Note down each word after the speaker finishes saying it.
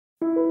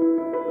Today's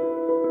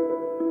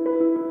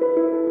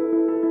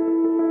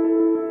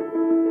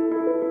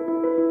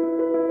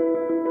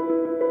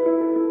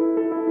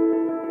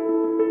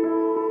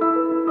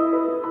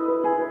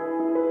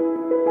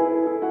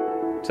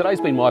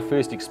been my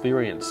first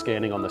experience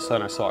scanning on the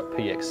Sonosite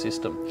PX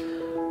system.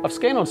 I've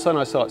scanned on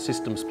Sonosite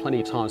systems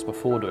plenty of times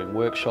before doing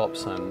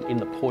workshops and in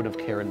the point of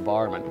care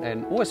environment,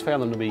 and always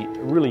found them to be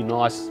a really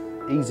nice,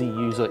 easy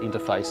user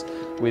interface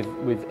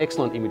with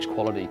excellent image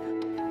quality.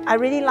 I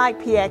really like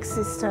PX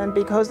system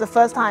because the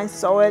first time I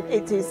saw it,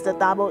 it is the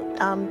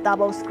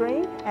double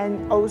screen,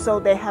 and also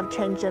they have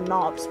changed the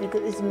knobs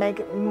because it's make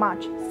it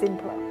much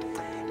simpler.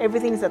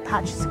 Everything's a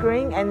touch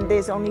screen and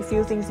there's only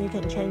few things you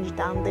can change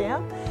down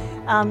there.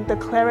 The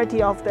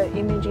clarity of the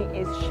imaging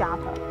is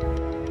sharper.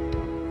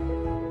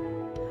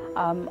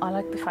 I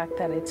like the fact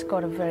that it's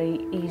got a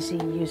very easy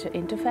user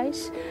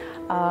interface.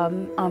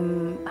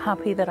 I'm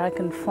happy that I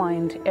can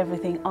find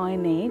everything I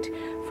need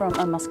from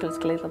a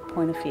musculoskeletal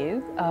point of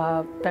view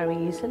very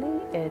easily.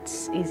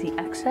 It's easy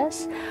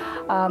access,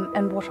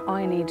 and what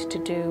I need to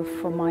do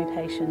for my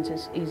patients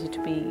is easy to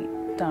be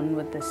done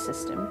with this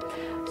system.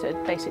 So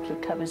it basically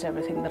covers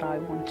everything that I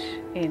want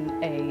in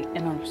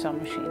an ultrasound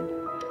machine.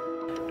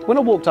 When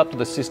I walked up to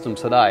the system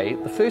today,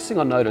 the first thing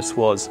I noticed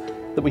was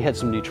that we had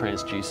some new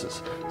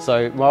transducers.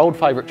 So my old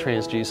favourite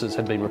transducers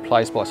had been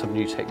replaced by some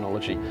new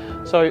technology.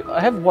 So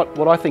I have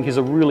what I think is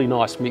a really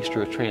nice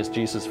mixture of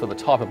transducers for the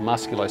type of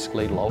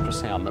musculoskeletal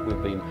ultrasound that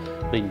we've been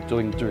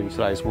doing during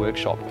today's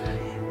workshop.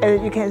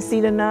 You can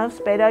see the nerves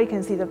better, you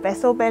can see the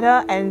vessel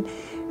better, and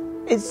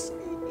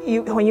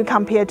when you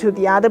compare to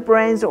the other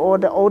brands or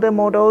the older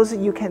models,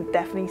 you can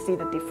definitely see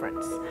the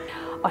difference.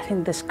 I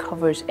think this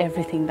covers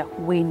everything that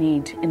we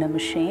need in a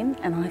machine,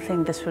 and I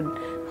think this would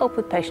help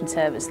with patient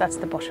service. That's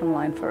the bottom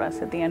line for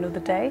us at the end of the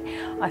day.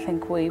 I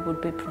think we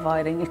would be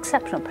providing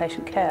exceptional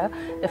patient care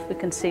if we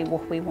can see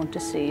what we want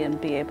to see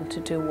and be able to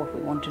do what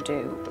we want to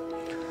do.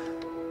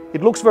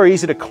 It looks very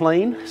easy to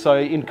clean, so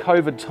in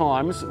COVID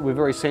times we're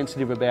very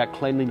sensitive about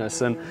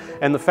cleanliness, and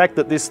the fact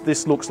that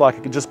this looks like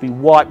it could just be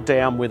wiped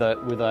down with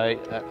a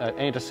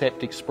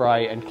antiseptic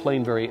spray and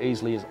cleaned very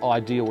easily is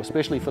ideal,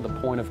 especially for the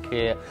point of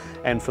care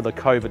and for the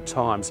COVID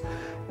times.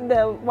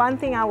 The one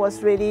thing I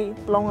was really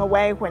blown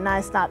away when I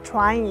start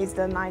trying is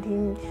the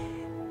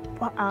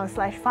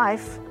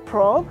 19/5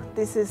 probe.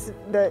 This is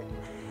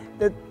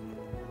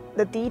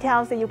the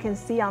details that you can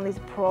see on this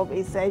probe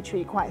is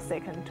actually quite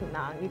second to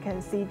none. You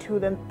can see to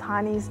the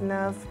tiniest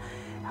nerve,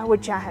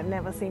 which I had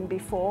never seen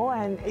before,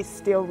 and it's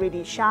still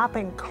really sharp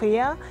and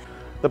clear.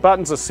 The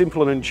buttons are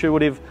simple and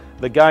intuitive.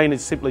 The gain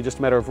is simply just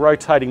a matter of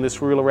rotating this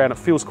rule around. It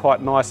feels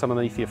quite nice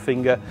underneath your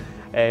finger,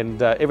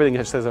 and everything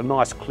just has a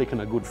nice click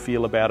and a good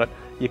feel about it.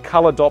 Your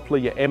colour Doppler,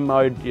 your M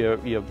mode, your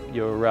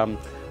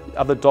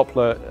other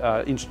Doppler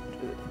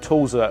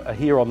tools are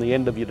here on the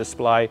end of your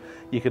display.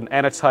 You can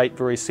annotate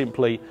very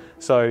simply.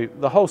 So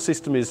the whole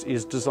system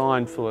is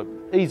designed for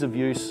ease of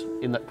use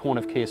in that point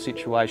of care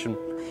situation.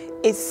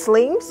 It's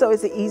slim, so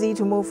it's easy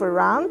to move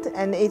around,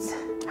 and it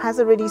has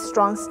a really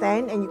strong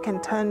stand, and you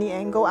can turn the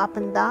angle up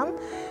and down.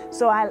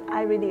 So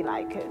I really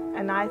like it,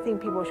 and I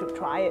think people should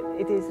try it.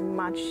 It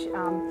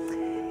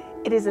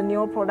is a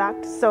newer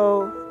product,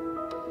 so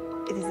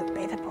it is a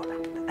better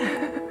product.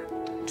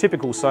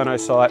 Typical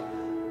Sonosite,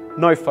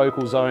 no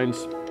focal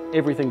zones.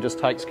 Everything just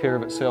takes care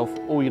of itself.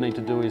 All you need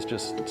to do is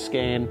just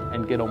scan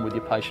and get on with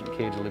your patient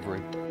care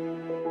delivery.